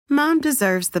Mom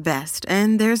deserves the best,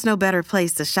 and there's no better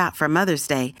place to shop for Mother's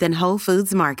Day than Whole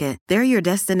Foods Market. They're your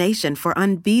destination for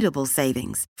unbeatable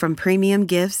savings, from premium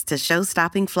gifts to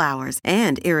show-stopping flowers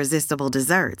and irresistible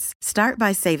desserts. Start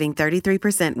by saving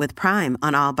 33% with Prime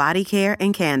on all body care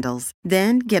and candles.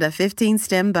 Then get a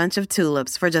 15-stem bunch of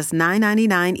tulips for just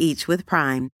 $9.99 each with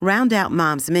Prime. Round out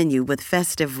Mom's menu with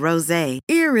festive rosé,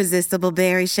 irresistible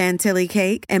berry chantilly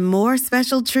cake, and more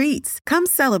special treats. Come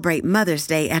celebrate Mother's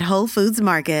Day at Whole Foods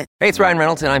Market. Hey, it's Ryan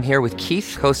Reynolds, and I'm here with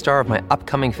Keith, co-star of my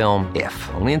upcoming film, If,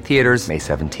 only in theaters May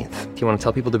 17th. Do you want to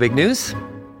tell people the big news?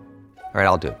 All right,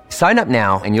 I'll do it. Sign up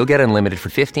now and you'll get unlimited for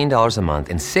 $15 a month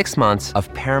and 6 months of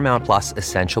Paramount Plus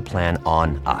Essential Plan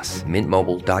on us.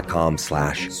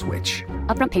 MintMobile.com/switch.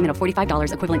 Upfront payment of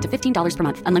 $45 equivalent to $15 per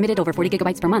month. Unlimited over 40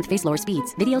 gigabytes per month. Face lower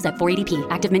speeds. Videos at 480p.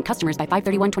 Active Mint customers by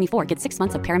 531.24 get 6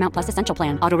 months of Paramount Plus Essential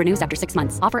Plan. Auto renews after 6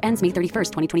 months. Offer ends May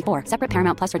 31st, 2024. Separate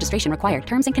Paramount Plus registration required.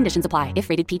 Terms and conditions apply if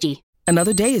rated PG.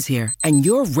 Another day is here, and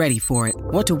you're ready for it.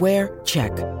 What to wear?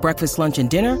 Check. Breakfast, lunch, and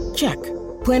dinner? Check.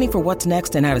 Planning for what's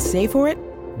next and how to save for it?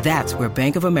 That's where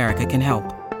Bank of America can help.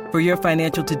 For your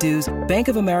financial to-dos, Bank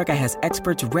of America has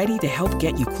experts ready to help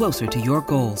get you closer to your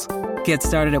goals. Get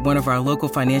started at one of our local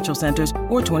financial centers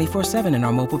or 24/7 in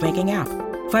our mobile banking app.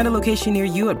 Find a location near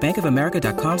you at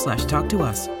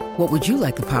bankofamerica.com/talktous. What would you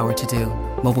like the power to do?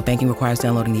 Mobile banking requires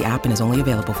downloading the app and is only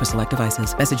available for select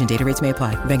devices. Message and data rates may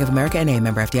apply. Bank of America N.A.,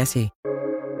 member FDIC.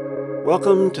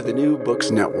 Welcome to the New Books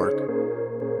Network.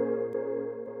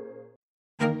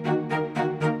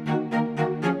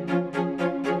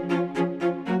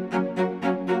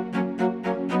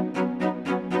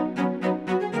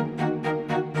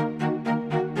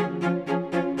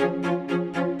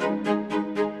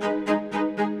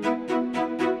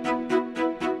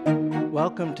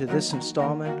 Welcome to this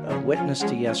installment of Witness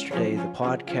to Yesterday, the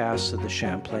podcast of the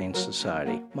Champlain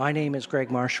Society. My name is Greg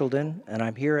Marchildon, and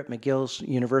I'm here at McGill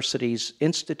University's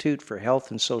Institute for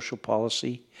Health and Social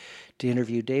Policy to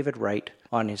interview David Wright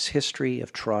on his history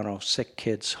of Toronto Sick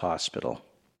Kids Hospital.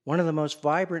 One of the most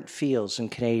vibrant fields in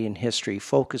Canadian history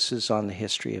focuses on the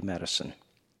history of medicine.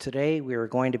 Today, we are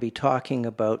going to be talking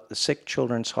about the Sick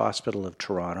Children's Hospital of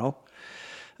Toronto,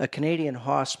 a Canadian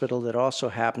hospital that also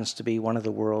happens to be one of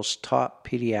the world's top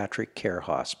pediatric care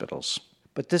hospitals.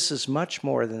 But this is much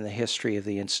more than the history of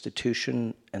the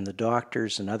institution and the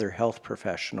doctors and other health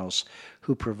professionals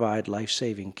who provide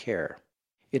life-saving care.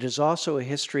 It is also a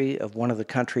history of one of the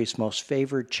country's most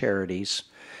favored charities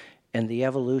and the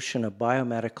evolution of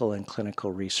biomedical and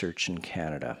clinical research in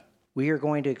Canada. We are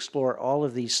going to explore all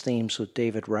of these themes with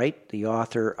David Wright, the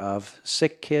author of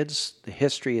Sick Kids, The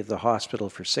History of the Hospital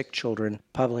for Sick Children,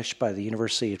 published by the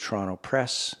University of Toronto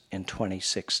Press in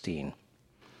 2016.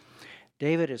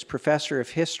 David is Professor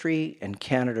of History and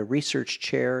Canada Research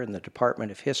Chair in the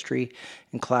Department of History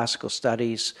and Classical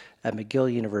Studies at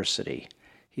McGill University.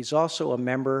 He's also a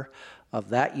member of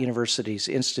that university's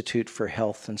Institute for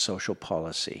Health and Social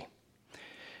Policy.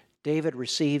 David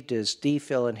received his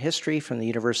DPhil in history from the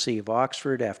University of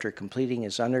Oxford after completing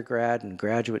his undergrad and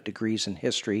graduate degrees in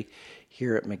history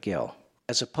here at McGill.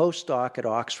 As a postdoc at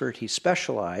Oxford, he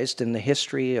specialized in the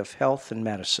history of health and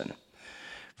medicine.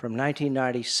 From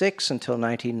 1996 until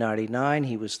 1999,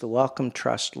 he was the Wellcome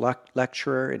Trust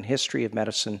Lecturer in History of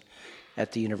Medicine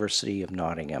at the University of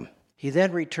Nottingham. He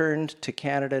then returned to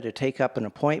Canada to take up an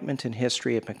appointment in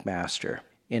history at McMaster.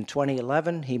 In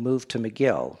 2011, he moved to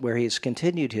McGill, where he has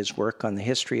continued his work on the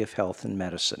history of health and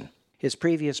medicine. His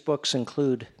previous books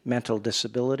include Mental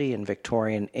Disability in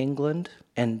Victorian England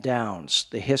and Downs,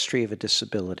 The History of a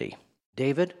Disability.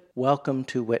 David, welcome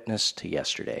to Witness to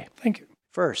Yesterday. Thank you.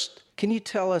 First, can you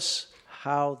tell us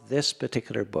how this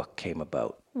particular book came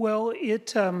about? Well,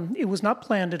 it was not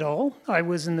planned at all. I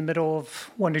was in the middle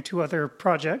of one or two other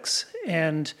projects,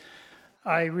 and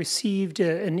I received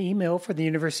an email from the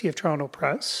University of Toronto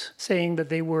Press saying that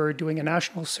they were doing a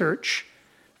national search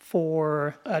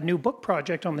for a new book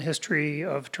project on the history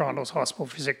of Toronto's Hospital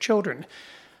for Sick Children.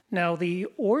 Now, the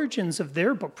origins of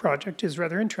their book project is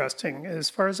rather interesting.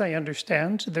 As far as I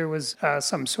understand, there was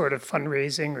some sort of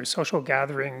fundraising or social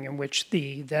gathering in which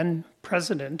the then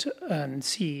president and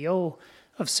CEO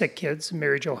of Sick Kids,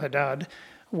 Mary Jo Haddad,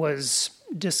 was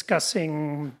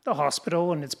discussing the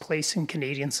hospital and its place in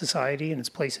Canadian society and its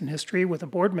place in history with a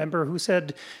board member who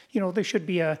said, there should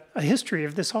be a history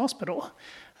of this hospital.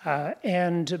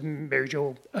 And Mary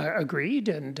Jo agreed,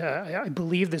 and I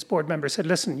believe this board member said,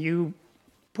 listen, you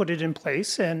put it in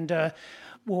place and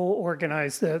we'll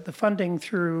organize the funding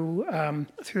through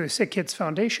the Sick Kids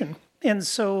Foundation. And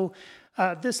so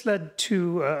this led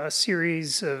to a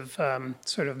series of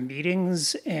sort of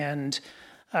meetings and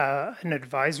an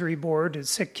advisory board of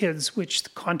sick kids,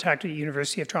 which contacted the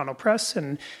University of Toronto Press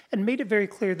and made it very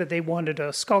clear that they wanted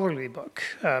a scholarly book.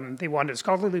 They wanted a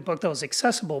scholarly book that was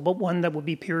accessible, but one that would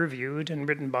be peer-reviewed and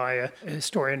written by a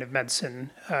historian of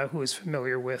medicine who is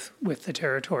familiar with the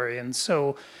territory. And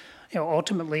so,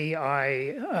 ultimately,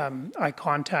 I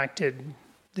contacted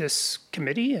this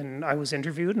committee, and I was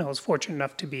interviewed, and I was fortunate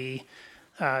enough to be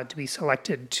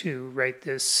selected to write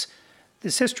this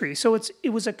history. So it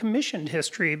was a commissioned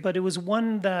history, but it was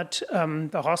one that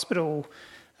the hospital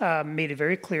made it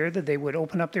very clear that they would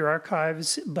open up their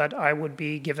archives, but I would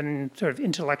be given sort of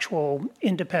intellectual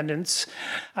independence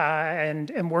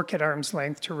and work at arm's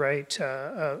length to write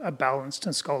a balanced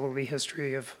and scholarly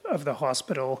history of the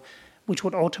hospital, which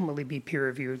would ultimately be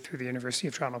peer-reviewed through the University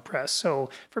of Toronto Press. So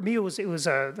for me, it was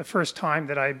the first time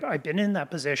that I'd been in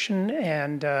that position,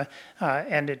 and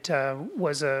it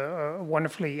was a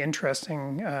wonderfully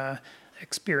interesting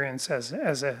experience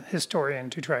as a historian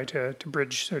to try to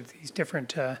bridge sort of these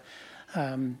different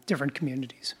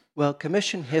communities. Well,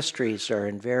 commission histories are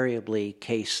invariably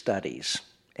case studies,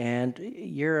 and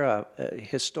you're a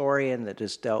historian that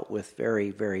has dealt with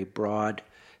very, very broad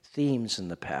themes in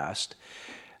the past.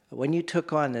 When you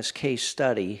took on this case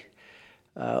study,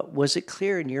 was it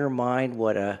clear in your mind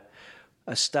what a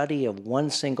study of one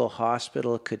single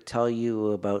hospital could tell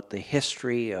you about the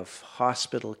history of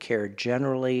hospital care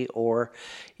generally, or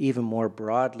even more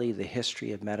broadly, the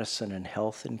history of medicine and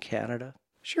health in Canada?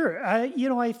 Sure.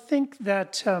 I think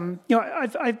that,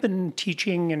 I've been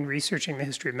teaching and researching the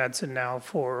history of medicine now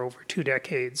for over 2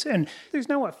 decades, and there's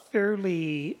now a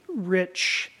fairly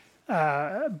rich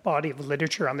body of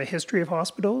literature on the history of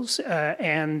hospitals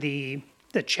and the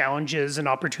challenges and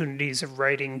opportunities of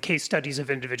writing case studies of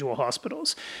individual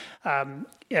hospitals.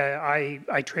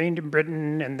 I trained in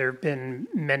Britain, and there have been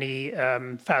many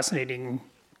fascinating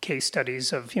case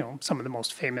studies of some of the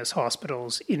most famous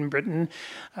hospitals in Britain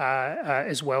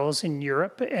as well as in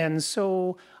Europe, and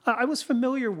so I was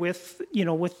familiar with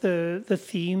the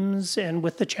themes and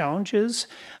with the challenges.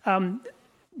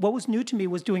 What was new to me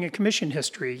was doing a commission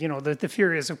history. The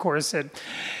fear is, of course, that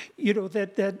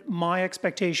that my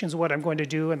expectations of what I'm going to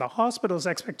do and the hospital's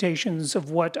expectations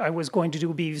of what I was going to do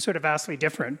would be sort of vastly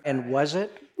different. And was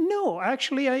it? No,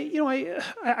 actually,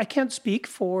 I can't speak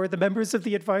for the members of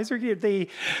the advisory.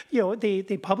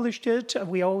 They published it.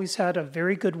 We always had a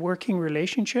very good working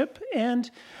relationship, and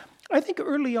I think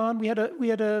early on we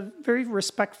had a very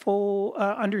respectful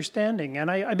understanding,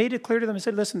 and I made it clear to them. I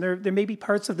said, "Listen, there may be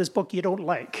parts of this book you don't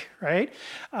like, right?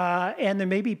 And there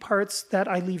may be parts that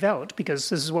I leave out, because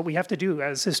this is what we have to do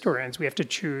as historians. We have to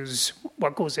choose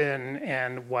what goes in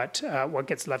and what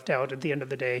gets left out at the end of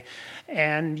the day.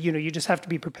 And you just have to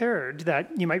be prepared that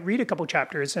you might read a couple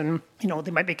chapters, and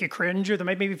they might make you cringe, or they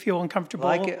might make you feel uncomfortable."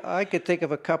 I could think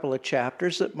of a couple of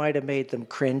chapters that might have made them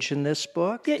cringe in this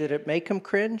book. Did it make them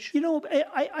cringe?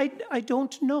 I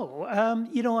don't know.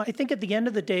 I think at the end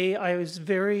of the day, I was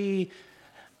very,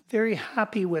 very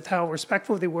happy with how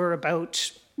respectful they were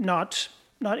about not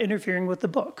interfering with the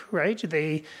book. Right?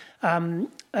 They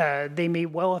may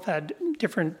well have had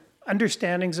different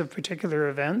understandings of particular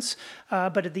events,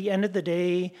 but at the end of the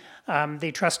day,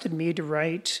 they trusted me to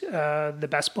write the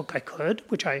best book I could,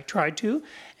 which I tried to,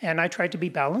 and I tried to be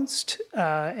balanced.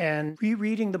 And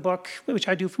rereading the book, which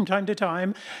I do from time to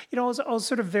time, I was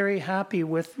sort of very happy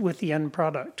with the end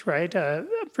product. Right?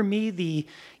 For me, the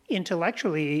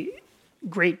intellectually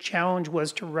great challenge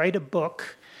was to write a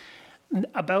book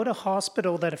about a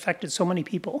hospital that affected so many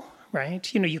people.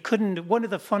 Right? You couldn't. One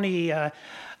of the funny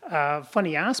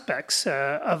aspects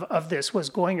of this was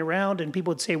going around, and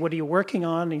people would say, "What are you working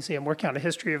on?" And you say, "I'm working on a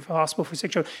history of a hospital for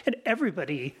sick children." And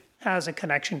everybody has a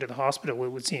connection to the hospital, it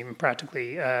would seem,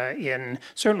 practically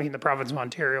certainly in the province of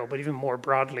Ontario, but even more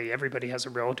broadly, everybody has a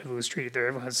relative who was treated there.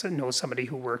 Everyone knows somebody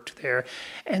who worked there.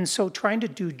 And so trying to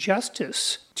do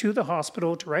justice to the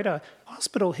hospital, to write a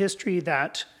hospital history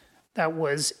that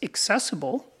was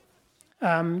accessible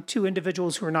to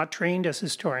individuals who are not trained as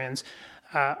historians,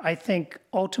 I think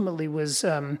ultimately was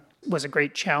a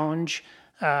great challenge,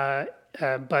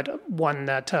 but one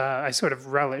that I sort of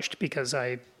relished, because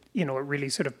it really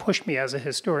sort of pushed me as a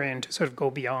historian to sort of go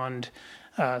beyond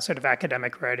sort of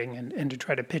academic writing and to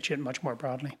try to pitch it much more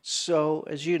broadly. So,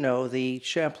 as you know, the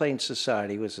Champlain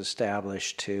Society was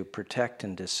established to protect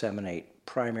and disseminate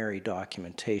primary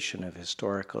documentation of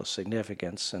historical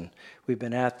significance, and we've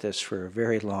been at this for a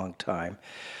very long time.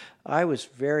 I was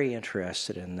very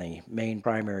interested in the main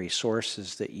primary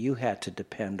sources that you had to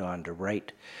depend on to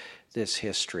write this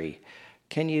history.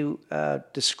 Can you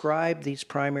describe these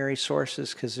primary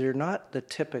sources? Because they're not the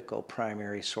typical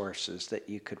primary sources that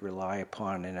you could rely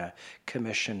upon in a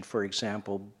commission, for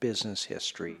example, business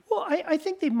history. Well, I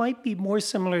think they might be more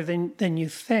similar than you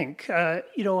think.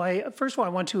 First of all, I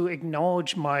want to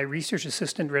acknowledge my research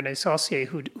assistant, René Saucier,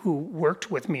 who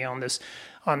worked with me on this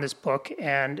book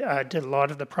and did a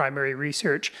lot of the primary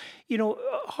research.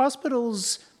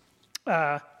 Hospitals,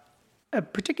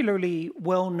 particularly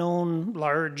well-known,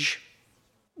 large,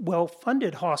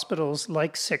 well-funded hospitals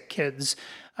like Sick Kids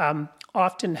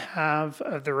often have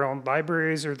their own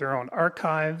libraries or their own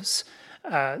archives.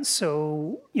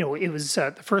 So it was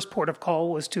the first port of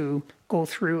call was to go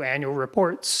through annual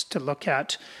reports to look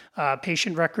at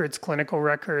patient records, clinical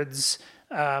records,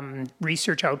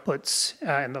 research outputs,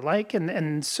 and the like.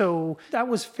 And so that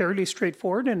was fairly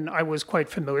straightforward, and I was quite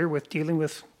familiar with dealing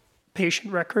with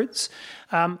patient records.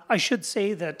 I should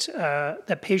say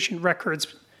that patient records,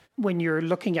 when you're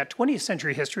looking at 20th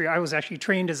century history, I was actually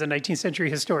trained as a 19th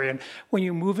century historian. When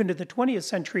you move into the 20th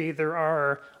century, there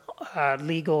are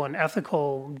legal and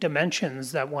ethical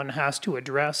dimensions that one has to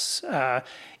address,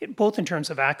 both in terms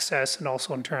of access and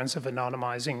also in terms of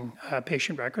anonymizing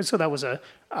patient records. So that was a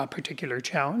particular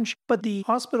challenge. But the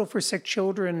Hospital for Sick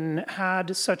Children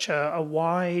had such a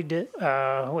wide,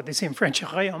 what they say in French,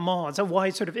 rayonnement, it's a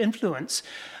wide sort of influence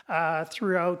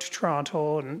throughout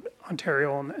Toronto and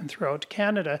Ontario and throughout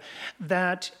Canada,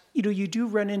 that you do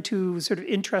run into sort of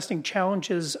interesting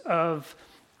challenges of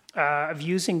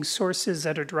using sources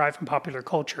that are derived from popular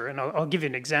culture. And I'll give you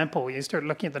an example. You start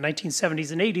looking at the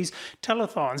 1970s and 80s,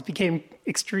 telethons became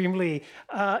extremely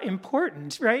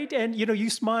important, right? And, you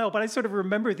smile, but I sort of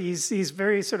remember these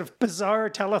very sort of bizarre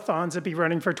telethons that be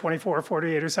running for 24,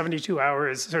 48, or 72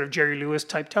 hours, sort of Jerry Lewis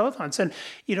type telethons. And,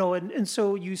 and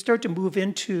so you start to move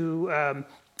into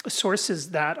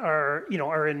sources that are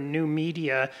in new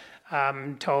media,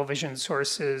 television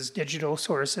sources, digital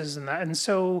sources, and that. And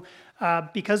so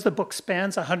because the book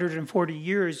spans 140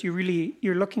 years,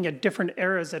 you're looking at different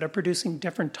eras that are producing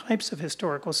different types of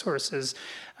historical sources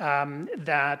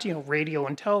that, radio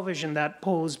and television, that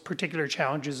pose particular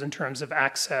challenges in terms of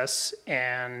access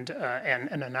and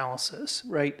analysis.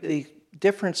 Right. The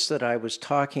difference that I was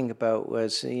talking about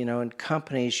was, in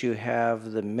companies you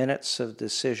have the minutes of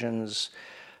decisions.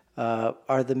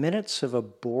 Are the minutes of a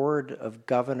board of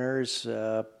governors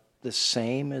the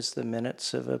same as the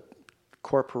minutes of a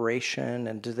corporation,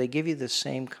 and do they give you the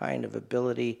same kind of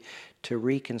ability to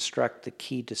reconstruct the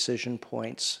key decision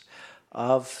points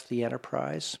of the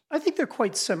enterprise? I think they're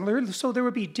quite similar. So there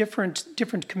would be different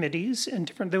committees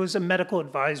and there was a medical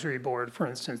advisory board, for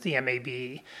instance, the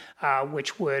MAB,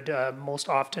 which would most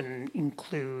often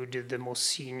include the most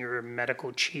senior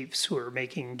medical chiefs who are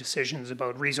making decisions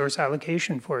about resource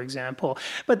allocation, for example.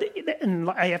 And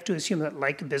I have to assume that,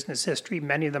 like business history,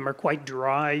 many of them are quite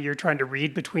dry. You're trying to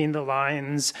read between the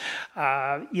lines.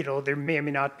 There may or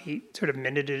may not be sort of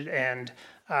minuted, and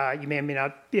you may or may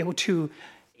not be able to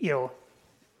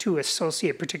to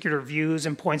associate particular views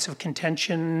and points of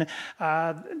contention.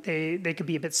 They could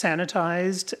be a bit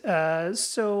sanitized.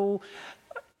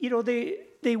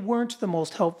 They weren't the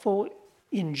most helpful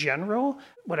in general.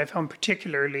 What I found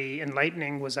particularly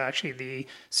enlightening was actually the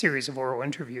series of oral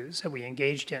interviews that we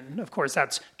engaged in. Of course,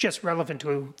 that's just relevant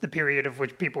to the period of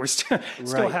which people were still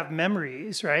have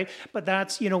memories, right? But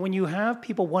that's, when you have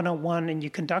people one-on-one and you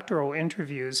conduct oral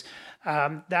interviews,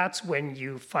 that's when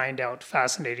you find out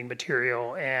fascinating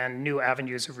material and new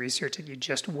avenues of research that you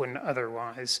just wouldn't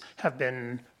otherwise have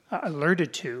been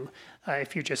alerted to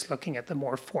if you're just looking at the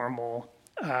more formal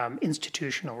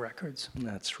institutional records.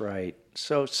 That's right.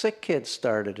 So Sick Kids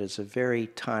started as a very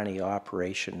tiny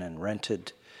operation in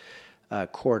rented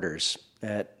quarters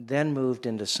that then moved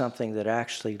into something that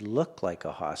actually looked like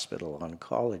a hospital on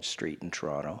College Street in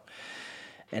Toronto,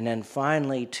 and then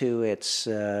finally to its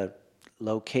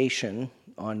location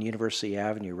on University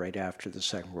Avenue right after the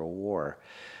Second World War.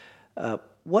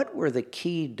 What were the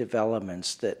key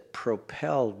developments that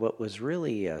propelled what was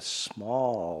really a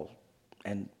small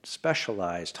and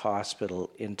specialized hospital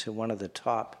into one of the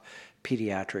top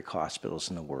pediatric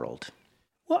hospitals in the world?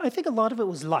 Well, I think a lot of it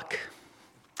was luck.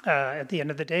 At the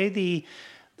end of the day, the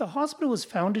hospital was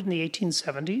founded in the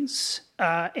 1870s,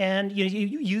 and you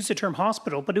use the term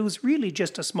hospital, but it was really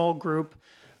just a small group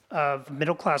of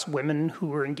middle-class women who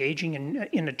were engaging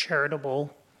in a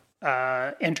charitable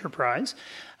enterprise,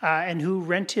 and who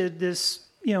rented this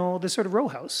sort of row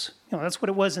house. That's what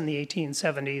it was in the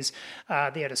 1870s.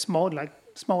 They had a small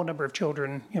number of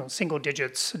children, single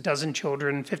digits, a dozen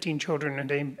children, 15 children at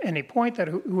any point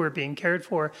who were being cared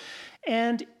for.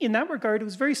 And in that regard, it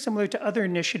was very similar to other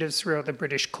initiatives throughout the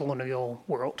British colonial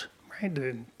world. right?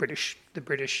 The British the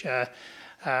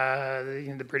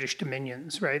British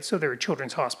dominions, right? So there were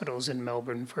children's hospitals in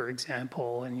Melbourne, for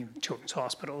example, and children's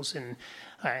hospitals in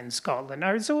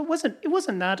Scotland. So it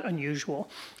wasn't that unusual.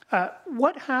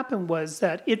 What happened was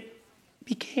that it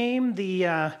became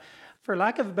the for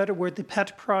lack of a better word, the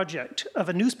pet project of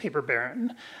a newspaper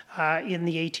baron in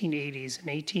the 1880s and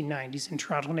 1890s in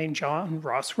Toronto named John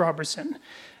Ross Robertson.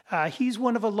 He's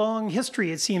one of a long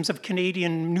history, it seems, of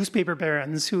Canadian newspaper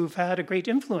barons who've had a great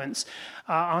influence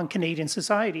on Canadian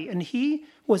society. And he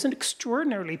was an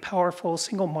extraordinarily powerful,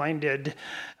 single-minded,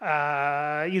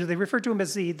 they refer to him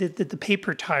as the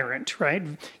paper tyrant, right?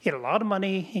 He had a lot of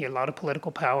money, he had a lot of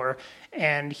political power,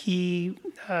 and he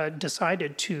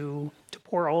decided to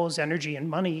pour all his energy and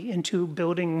money into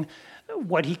building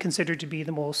what he considered to be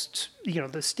the most,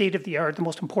 the state-of-the-art, the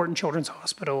most important children's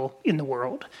hospital in the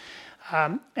world.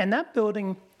 And that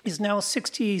building is now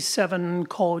 67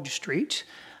 College Street.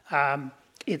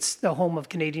 It's the home of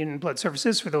Canadian Blood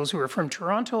Services. For those who are from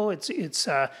Toronto, it's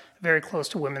very close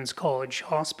to Women's College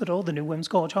Hospital, the new Women's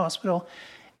College Hospital.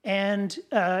 And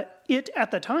it,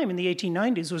 at the time, in the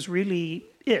 1890s, was really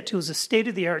it. It was a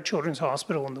state-of-the-art children's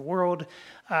hospital in the world.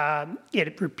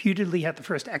 It reputedly had the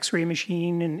first X-ray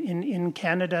machine in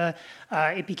Canada.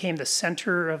 It became the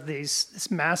center of this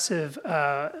massive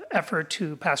effort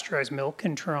to pasteurize milk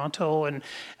in Toronto. And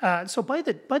so by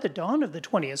the dawn of the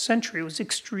 20th century, it was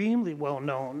extremely well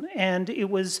known. And it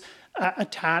was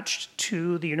attached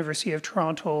to the University of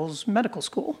Toronto's medical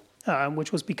school,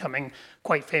 which was becoming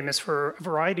quite famous for a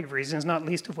variety of reasons, not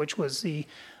least of which was the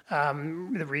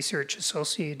research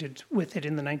associated with it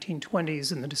in the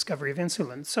 1920s and the discovery of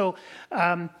insulin. So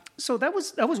that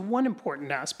was one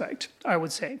important aspect, I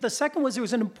would say. The second was there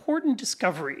was an important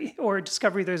discovery.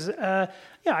 There's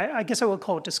I guess I would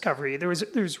call it discovery.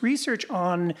 There's research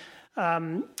on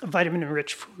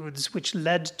vitamin-enriched foods, which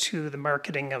led to the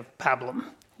marketing of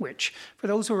Pablum, which, for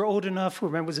those who are old enough, who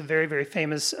remember was a very, very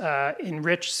famous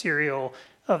enriched cereal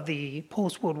of the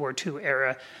post-World War II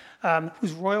era,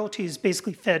 whose royalties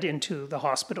basically fed into the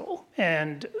hospital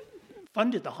and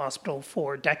funded the hospital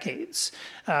for decades.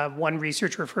 One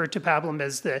researcher referred to Pablum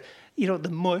as the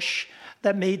mush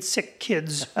that made sick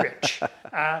kids rich.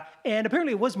 And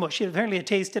apparently it was mush. Apparently it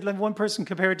tasted like one person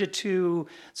compared it to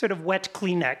sort of wet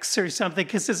Kleenex or something,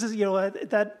 because this is,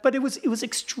 but it was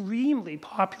extremely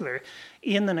popular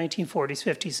in the 1940s,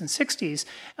 50s, and 60s.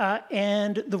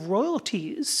 And the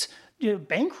royalties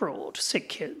bankrolled sick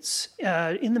kids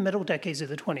in the middle decades of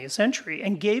the 20th century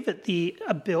and gave it the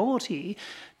ability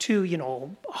to,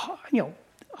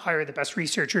 hire the best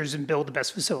researchers and build the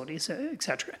best facilities, et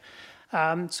cetera.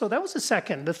 So that was the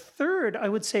second. The third, I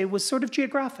would say, was sort of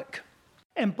geographic.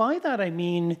 And by that, I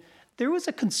mean there was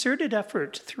a concerted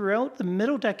effort throughout the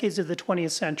middle decades of the 20th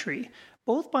century,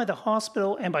 both by the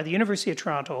hospital and by the University of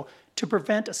Toronto, to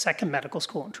prevent a second medical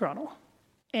school in Toronto.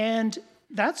 And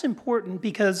that's important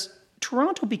because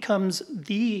Toronto becomes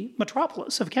the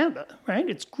metropolis of Canada, right?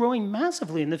 It's growing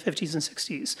massively in the 50s and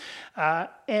 60s.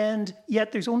 And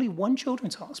yet there's only one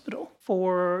children's hospital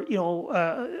for,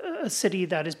 a city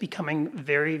that is becoming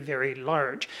very, very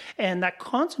large. And that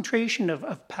concentration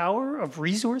of power, of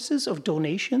resources, of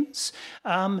donations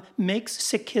makes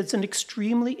Sick Kids an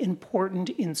extremely important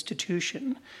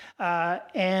institution.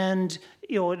 And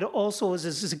it also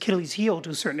is Achilles' heel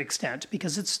to a certain extent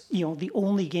because it's, the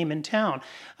only game in town.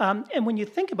 And when you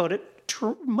think about it,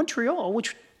 Montreal,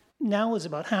 which now is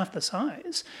about half the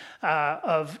size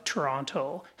of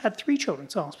Toronto, had 3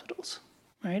 children's hospitals,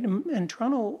 right? And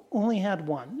Toronto only had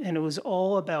 1, and it was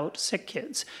all about sick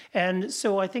kids. And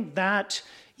so I think that,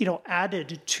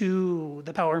 added to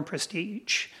the power and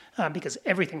prestige because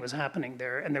everything was happening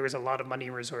there, and there was a lot of money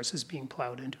and resources being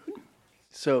plowed into it.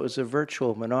 So it was a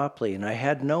virtual monopoly, and I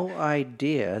had no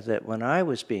idea that when I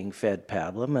was being fed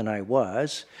Pablum, and I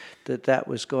was, that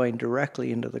was going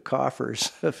directly into the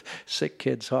coffers of Sick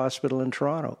Kids Hospital in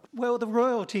Toronto. Well, the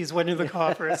royalties went into the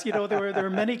coffers. There were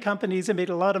many companies that made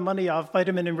a lot of money off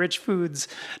vitamin-enriched foods,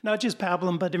 not just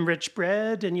Pablum, but enriched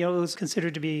bread, and it was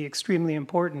considered to be extremely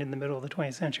important in the middle of the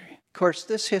 20th century. Of course,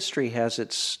 this history has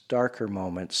its darker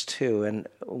moments, too, and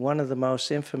one of the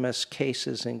most infamous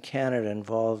cases in Canada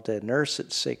involved a nurse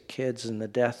at Sick Kids and the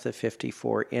death of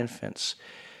 54 infants.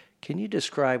 Can you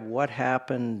describe what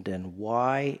happened and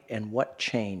why, and what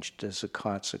changed as a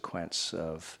consequence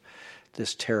of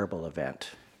this terrible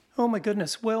event? Oh, my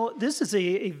goodness. Well, this is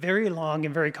a very long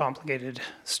and very complicated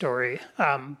story,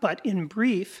 but in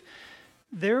brief,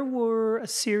 there were a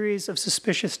series of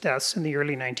suspicious deaths in the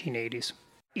early 1980s.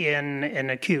 In an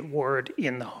acute ward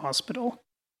in the hospital.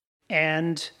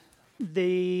 And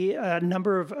the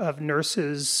number of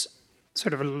nurses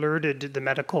sort of alerted the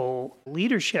medical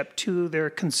leadership to their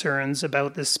concerns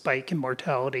about this spike in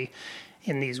mortality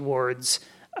in these wards.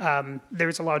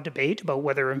 There's a lot of debate about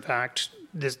whether, in fact,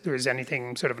 there's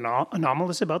anything sort of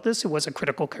anomalous about this. It was a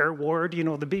critical care ward.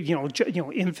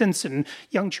 Infants and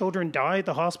young children die at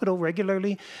the hospital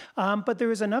regularly. But there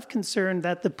was enough concern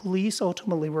that the police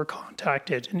ultimately were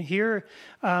contacted. And here,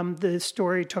 the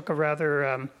story took a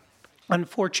rather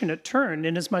unfortunate turn,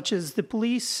 in as much as the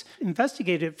police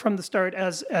investigated from the start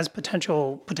as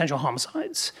potential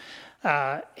homicides,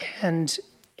 and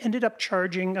ended up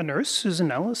charging a nurse,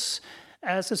 Susan Ellis,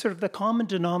 as a sort of the common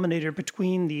denominator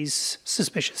between these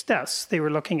suspicious deaths. They were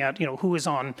looking at, who was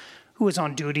on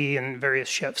duty in various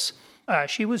shifts.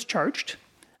 She was charged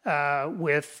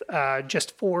with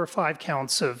just 4 or 5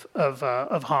 counts of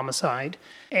homicide,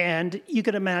 and you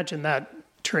could imagine that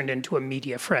turned into a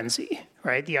media frenzy.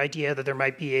 Right, the idea that there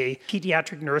might be a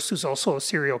pediatric nurse who's also a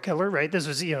serial killer. Right, this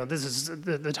is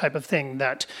the type of thing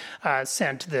that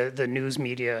sent the news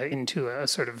media into a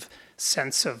sort of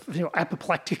sense of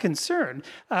apoplectic concern.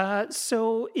 The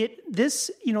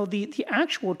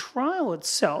actual trial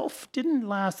itself didn't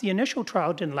last. The initial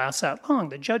trial didn't last that long.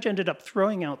 The judge ended up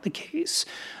throwing out the case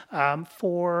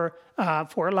for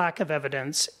lack of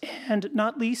evidence, and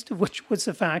not least of which was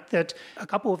the fact that a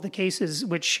couple of the cases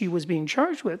which she was being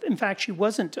charged with, in fact, she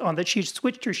wasn't on that. She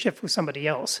switched her shift with somebody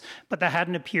else, but that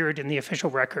hadn't appeared in the official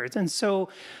records. And so,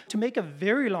 to make a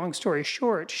very long story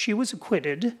short, she was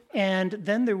acquitted, and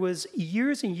then there was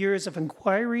years and years of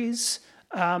inquiries,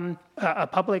 a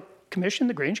public commission,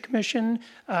 the Grange Commission,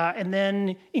 and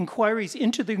then inquiries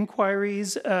into the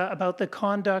inquiries about the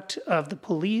conduct of the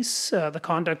police, the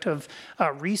conduct of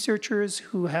researchers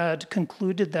who had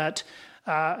concluded that,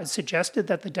 suggested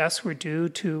that the deaths were due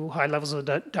to high levels of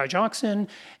digoxin.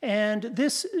 And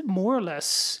this more or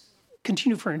less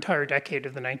continued for an entire decade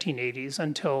of the 1980s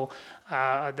until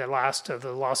the last of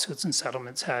the lawsuits and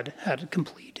settlements had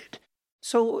completed.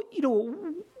 So,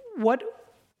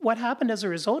 what happened as a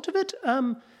result of it?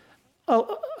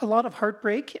 A lot of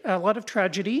heartbreak, a lot of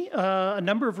tragedy, a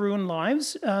number of ruined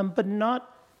lives, but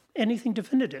not anything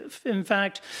definitive. In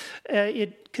fact,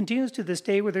 it continues to this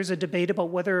day where there's a debate about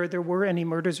whether there were any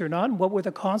murders or not, and what were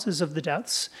the causes of the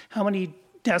deaths, how many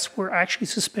deaths were actually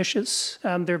suspicious.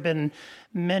 There have been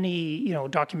many,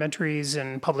 documentaries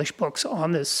and published books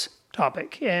on this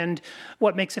topic. And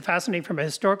what makes it fascinating from a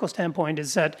historical standpoint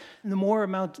is that the more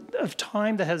amount of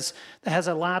time that has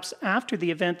elapsed after the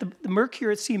event, the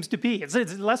murkier it seems to be. It's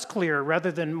less clear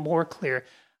rather than more clear.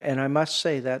 And I must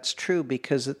say that's true,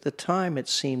 because at the time it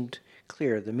seemed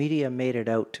clear. The media made it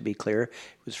out to be clear. It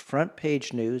was front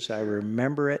page news. I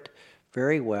remember it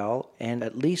very well. And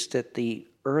at least at the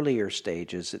earlier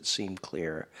stages, it seemed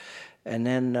clear. And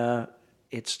then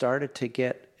it started to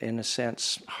get, in a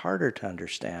sense, harder to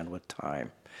understand with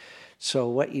time. So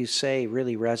what you say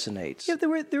really resonates. Yeah,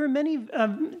 there were many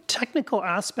technical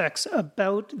aspects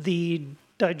about the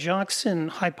digoxin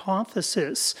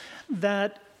hypothesis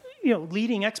that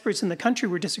leading experts in the country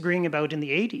were disagreeing about in the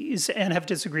 80s and have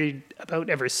disagreed about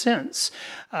ever since,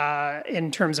 in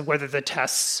terms of whether the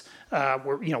tests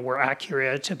were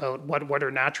accurate, about what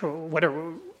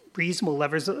are reasonable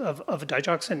levels of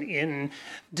digoxin in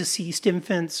deceased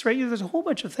infants, right? There's a whole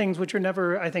bunch of things which are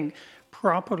never, I think,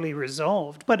 properly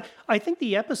resolved. But I think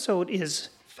the episode is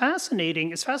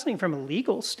fascinating. It's fascinating from a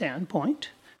legal standpoint,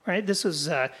 right? This is,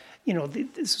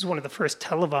 this is one of the first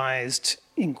televised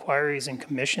inquiries and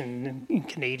commission in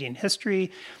Canadian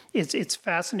history. It's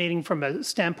fascinating from a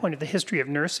standpoint of the history of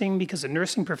nursing, because the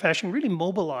nursing profession really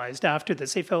mobilized after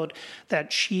this. They felt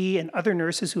that she and other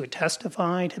nurses who had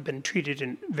testified had been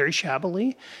treated very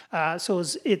shabbily. So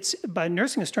it's by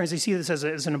nursing historians, they see this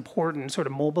as an important sort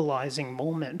of mobilizing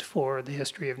moment for the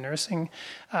history of nursing.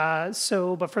 But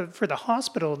for the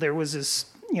hospital, there was this,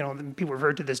 people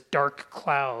referred to this dark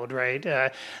cloud, right?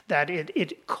 That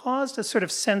it caused a sort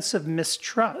of sense of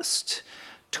mistrust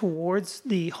towards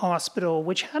the hospital,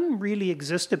 which hadn't really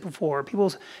existed before.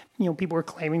 People were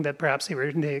claiming that perhaps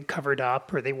they covered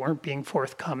up, or they weren't being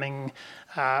forthcoming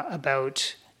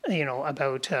about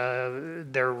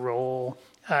their role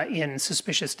in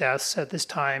suspicious deaths at this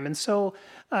time, and so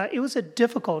it was a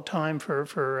difficult time for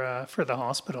the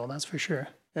hospital. That's for sure.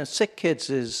 Now, Sick Kids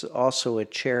is also a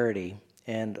charity,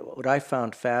 and what I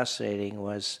found fascinating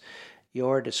was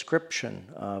your description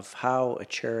of how a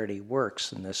charity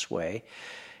works in this way.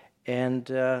 And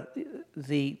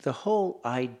the whole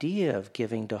idea of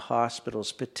giving to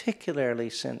hospitals, particularly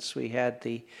since we had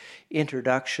the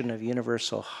introduction of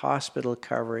universal hospital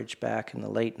coverage back in the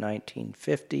late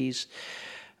 1950s,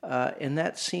 and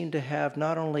that seemed to have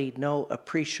not only no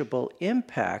appreciable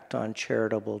impact on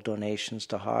charitable donations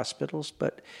to hospitals,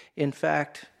 but in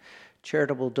fact,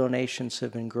 charitable donations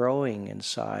have been growing in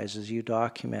size, as you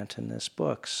document in this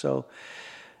book. So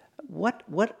what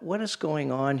is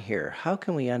going on here? How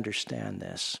can we understand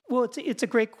this? Well, it's a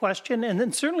great question. And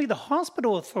then certainly the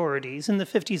hospital authorities in the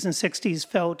 50s and 60s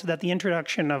felt that the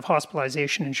introduction of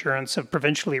hospitalization insurance of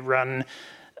provincially run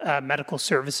medical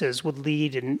services would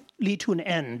lead to an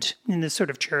end in this sort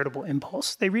of charitable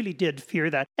impulse. They really did fear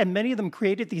that. And many of them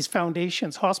created these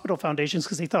foundations, hospital foundations,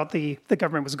 because they thought the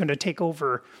government was going to take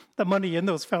over the money in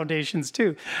those foundations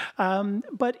too.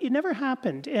 But it never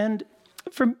happened. And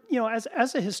from,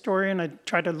 as a historian, I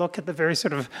try to look at the very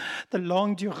sort of the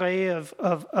longue durée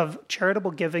of charitable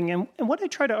giving. And what I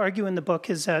try to argue in the book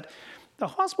is that the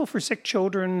Hospital for Sick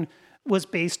Children was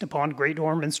based upon Great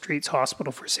Ormond Street's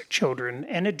Hospital for Sick Children,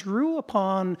 and it drew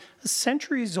upon a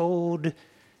centuries-old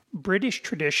British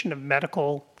tradition of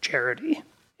medical charity.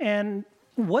 And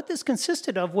what this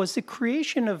consisted of was the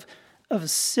creation of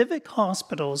civic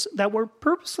hospitals that were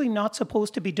purposely not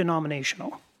supposed to be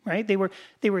denominational. Right?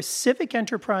 They were civic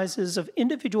enterprises of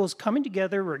individuals coming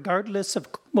together regardless of,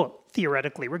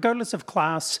 theoretically, regardless of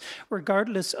class,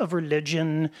 regardless of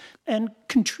religion, and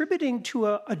contributing to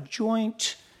a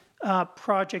joint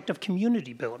project of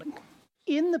community building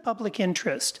in the public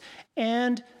interest.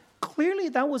 And clearly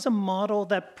that was a model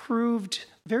that proved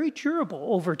very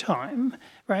durable over time,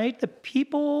 right? The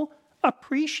people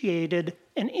appreciated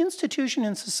an institution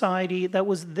in society that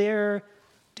was there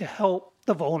to help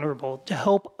the vulnerable, to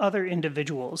help other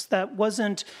individuals, that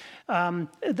wasn't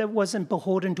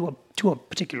beholden to a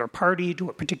particular party, to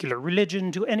a particular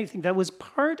religion, to anything. That was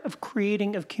part of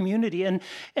creating a community.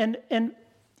 And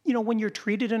when you're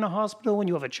treated in a hospital, when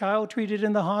you have a child treated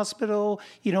in the hospital,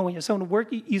 when you have someone to work,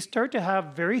 you start to have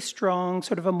very strong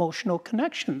sort of emotional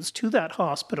connections to that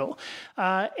hospital.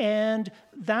 And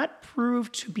that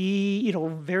proved to be,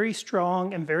 very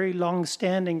strong and very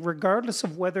long-standing, regardless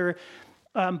of whether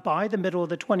by the middle of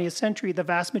the 20th century, the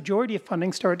vast majority of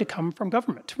funding started to come from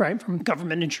government, right? From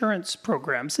government insurance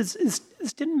programs. This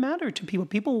didn't matter to people.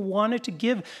 People wanted to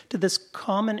give to this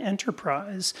common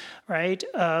enterprise, right,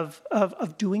 of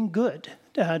doing good,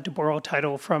 to borrow a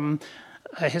title from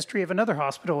A History of Another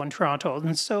Hospital in Toronto.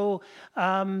 And so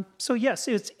yes,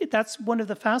 that's one of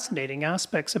the fascinating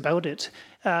aspects about it.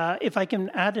 If I can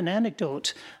add an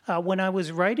anecdote, when I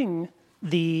was writing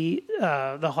the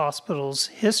hospital's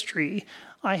history,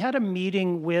 I had a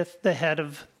meeting with the head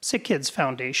of Sick Kids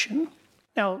Foundation.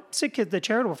 Now, Sick Kids, the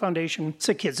charitable foundation,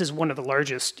 Sick Kids is one of the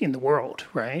largest in the world,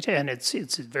 right? And it's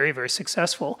very, very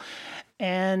successful.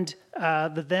 And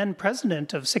the then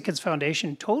president of Sick Kids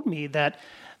Foundation told me that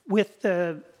with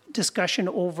the discussion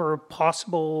over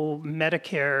possible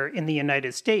Medicare in the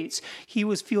United States, he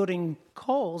was fielding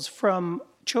calls from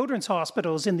children's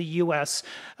hospitals in the U.S.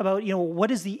 about, what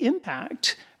is the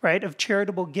impact, right, of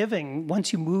charitable giving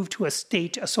once you move to a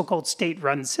so-called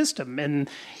state-run system. And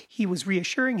he was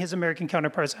reassuring his American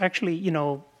counterparts, actually,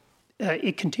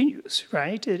 it continues,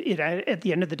 right? It at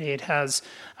the end of the day, it has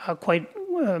quite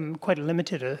a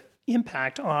limited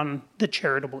impact on the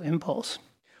charitable impulse.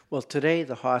 Well, today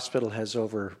the hospital has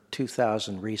over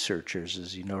 2,000 researchers,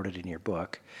 as you noted in your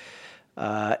book.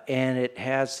 And it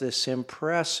has this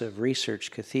impressive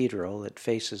research cathedral that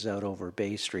faces out over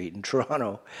Bay Street in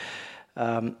Toronto.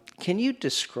 Can you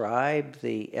describe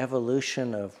the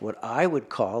evolution of what I would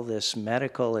call this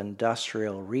medical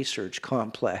industrial research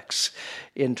complex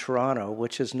in Toronto,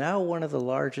 which is now one of the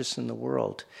largest in the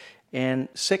world, and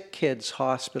Sick Kids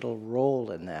Hospital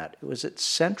role in that? Was it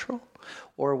central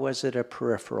or was it a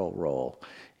peripheral role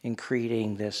in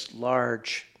creating this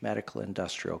large medical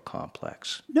industrial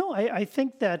complex? No, I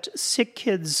think that Sick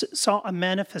Kids saw a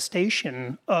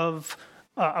manifestation of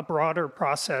a broader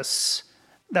process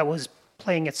that was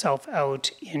playing itself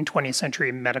out in 20th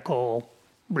century medical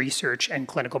research and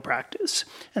clinical practice.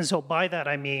 And so by that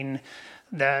I mean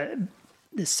that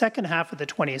the second half of the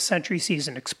 20th century sees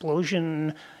an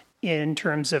explosion in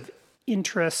terms of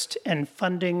interest and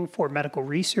funding for medical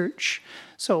research.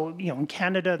 So, in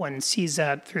Canada, one sees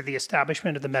that through the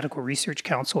establishment of the Medical Research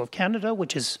Council of Canada,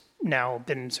 which has now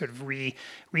been sort of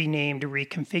renamed,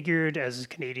 reconfigured as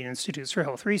Canadian Institutes for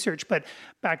Health Research. But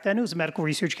back then it was the Medical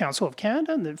Research Council of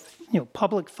Canada, and the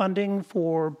public funding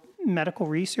for medical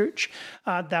research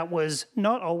that was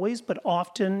not always, but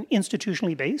often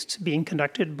institutionally based, being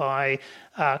conducted by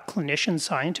clinician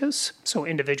scientists, so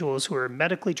individuals who are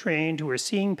medically trained, who are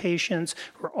seeing patients,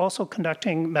 who are also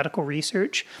conducting medical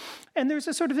research. And there's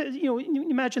a sort of, you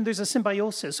imagine there's a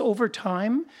symbiosis. Over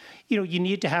time, you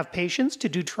need to have patients to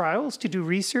do trials, to do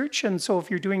research. And so if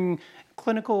you're doing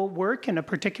clinical work in a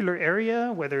particular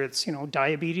area, whether it's,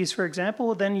 diabetes, for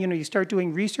example, then, you start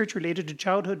doing research related to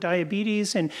childhood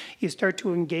diabetes and you start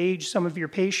to engage some of your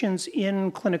patients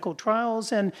in clinical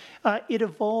trials, and it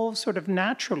evolves sort of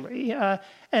naturally.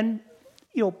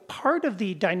 Part of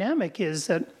the dynamic is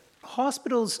that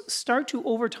hospitals start to,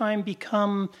 over time,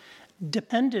 become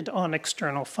dependent on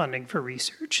external funding for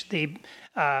research.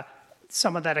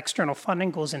 Some of that external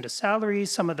funding goes into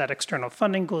salaries, some of that external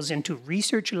funding goes into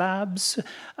research labs,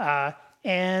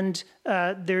 and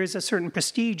there's a certain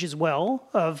prestige as well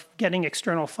of getting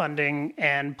external funding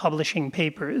and publishing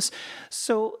papers.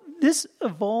 So this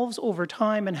evolves over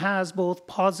time and has both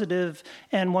positive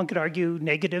and, one could argue,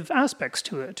 negative aspects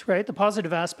to it, right? The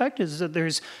positive aspect is that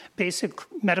there's basic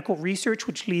medical research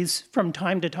which leads from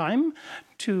time to time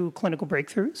to clinical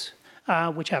breakthroughs,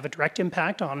 which have a direct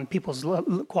impact on people's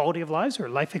quality of lives or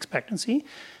life expectancy.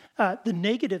 The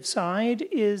negative side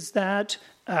is that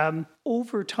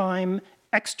over time,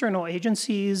 external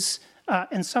agencies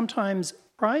and sometimes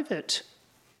private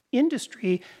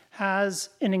industry has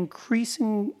an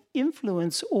increasing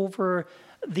influence over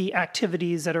the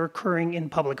activities that are occurring in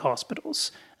public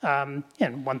hospitals. And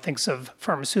one thinks of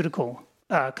pharmaceutical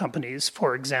companies,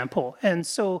 for example. And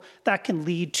so that can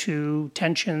lead to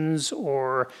tensions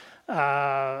or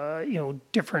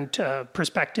different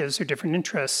perspectives or different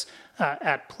interests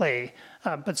at play.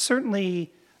 But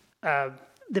certainly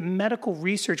the medical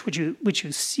research which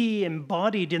you see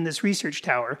embodied in this research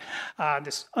tower,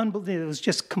 it was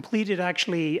just completed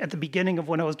actually at the beginning of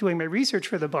when I was doing my research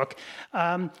for the book,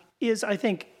 is, I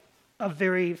think, a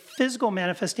very physical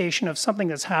manifestation of something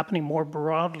that's happening more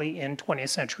broadly in 20th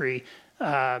century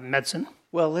medicine.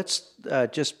 Well, let's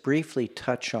just briefly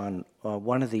touch on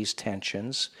one of these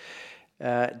tensions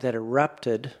that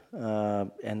erupted,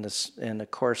 and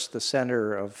of course the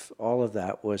center of all of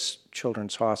that was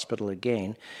Children's Hospital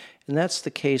again, and that's the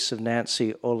case of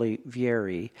Nancy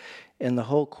Olivieri and the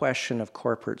whole question of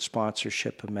corporate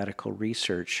sponsorship of medical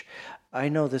research. I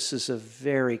know this is a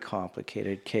very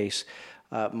complicated case.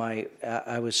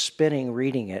 I was spinning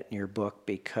reading it in your book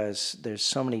because there's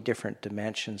so many different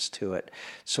dimensions to it.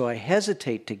 So I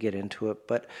hesitate to get into it,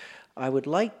 but I would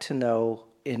like to know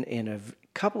in a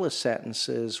couple of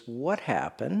sentences what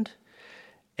happened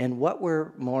and what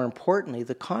were, more importantly,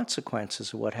 the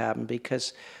consequences of what happened,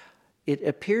 because it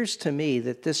appears to me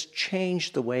that this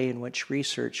changed the way in which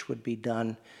research would be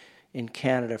done in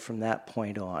Canada from that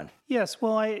point on. Yes,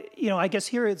 well, I guess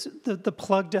here it's the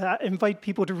plug to invite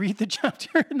people to read the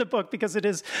chapter in the book, because it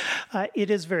is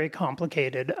very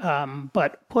complicated.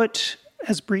 But put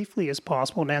as briefly as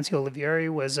possible, Nancy Olivieri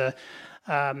was a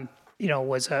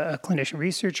clinician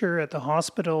researcher at the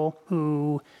hospital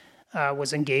who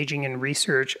was engaging in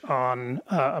research on,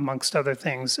 amongst other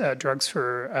things, drugs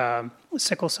for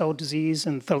sickle cell disease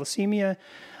and thalassemia.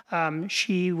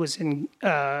 She was a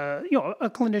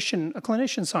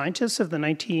clinician scientist of the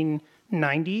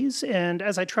 1990s, and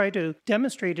as I try to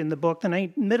demonstrate in the book,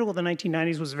 the middle of the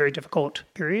 1990s was a very difficult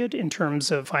period in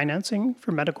terms of financing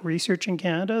for medical research in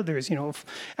Canada. There's,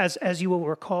 as you will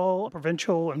recall,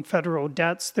 provincial and federal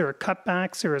debts. There are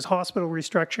cutbacks. There is hospital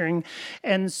restructuring,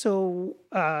 and so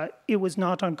it was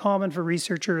not uncommon for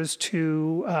researchers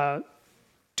to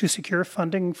secure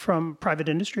funding from private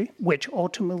industry, which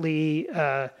ultimately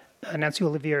Nancy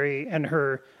Olivieri and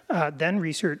her then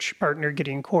research partner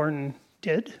Gideon Corn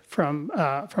did from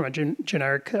a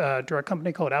generic drug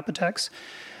company called Apotex.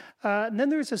 And then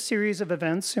there's a series of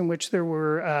events in which there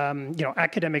were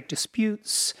academic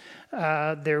disputes.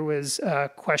 There was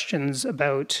questions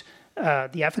about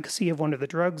the efficacy of one of the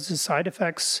drugs, the side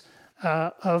effects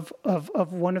of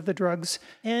one of the drugs,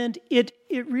 and it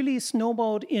really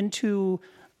snowballed into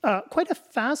quite a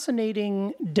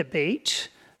fascinating debate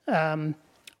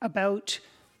about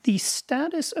the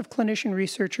status of clinician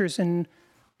researchers in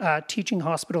teaching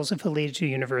hospitals affiliated to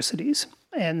universities.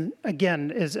 And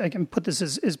again, I can put this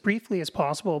as briefly as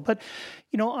possible, but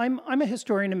I'm a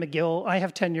historian in McGill. I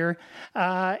have tenure,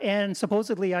 and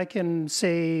supposedly I can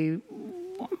say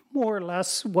more or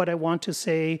less what I want to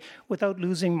say without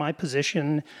losing my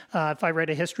position. If I write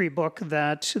a history book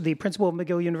that the principal of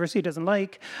McGill University doesn't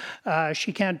like,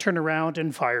 she can't turn around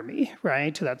and fire me,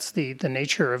 right? That's the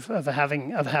nature of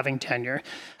having tenure.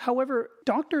 However,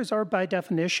 doctors are by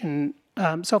definition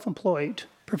self-employed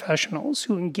professionals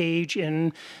who engage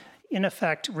in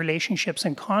effect, relationships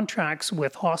and contracts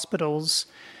with hospitals,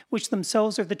 which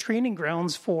themselves are the training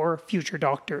grounds for future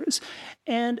doctors.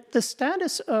 And the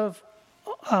status of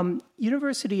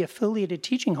university-affiliated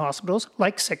teaching hospitals,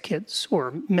 like SickKids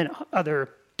or other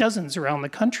dozens around the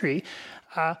country,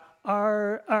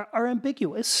 are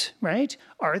ambiguous, right?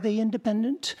 Are they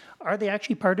independent? Are they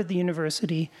actually part of the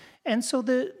university? And so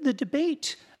the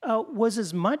debate was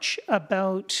as much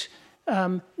about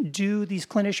do these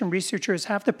clinician researchers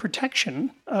have the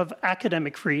protection of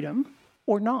academic freedom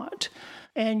or not?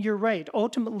 And you're right.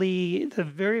 Ultimately, the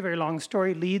very, very long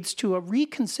story leads to a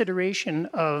reconsideration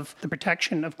of the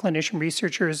protection of clinician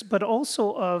researchers, but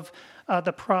also of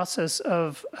the process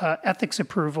of ethics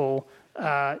approval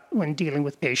when dealing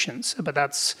with patients. But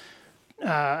that's,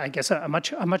 I guess, a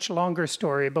much longer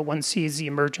story. But one sees the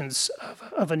emergence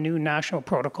of a new national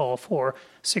protocol for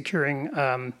securing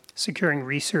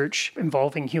research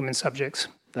involving human subjects.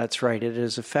 That's right. It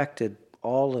has affected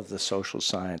all of the social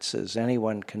sciences.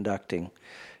 Anyone conducting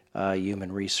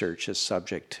human research is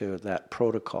subject to that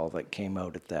protocol that came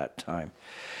out at that time.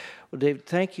 Well, David,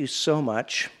 thank you so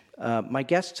much. My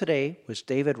guest today was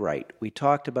David Wright. We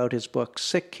talked about his book,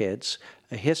 SickKids,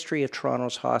 A History of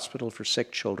Toronto's Hospital for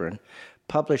Sick Children,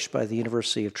 published by the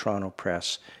University of Toronto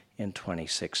Press in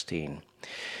 2016.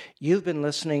 You've been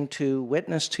listening to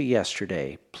Witness to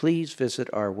Yesterday. Please visit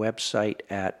our website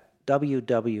at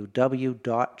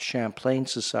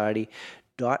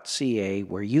www.champlainsociety.ca,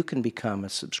 where you can become a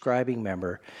subscribing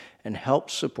member and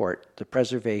help support the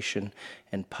preservation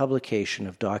and publication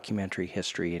of documentary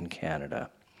history in Canada.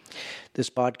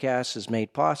 This podcast is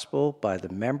made possible by the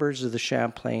members of the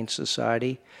Champlain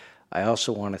Society. I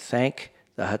also want to thank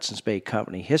the Hudson's Bay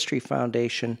Company History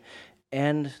Foundation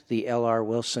and the L.R.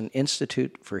 Wilson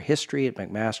Institute for History at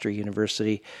McMaster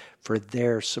University for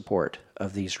their support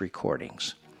of these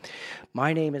recordings.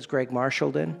 My name is Greg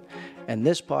Marchildon, and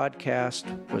this podcast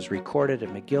was recorded at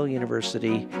McGill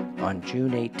University on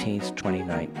June 18th,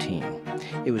 2019.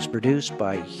 It was produced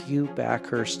by Hugh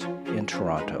Backhurst in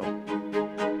Toronto.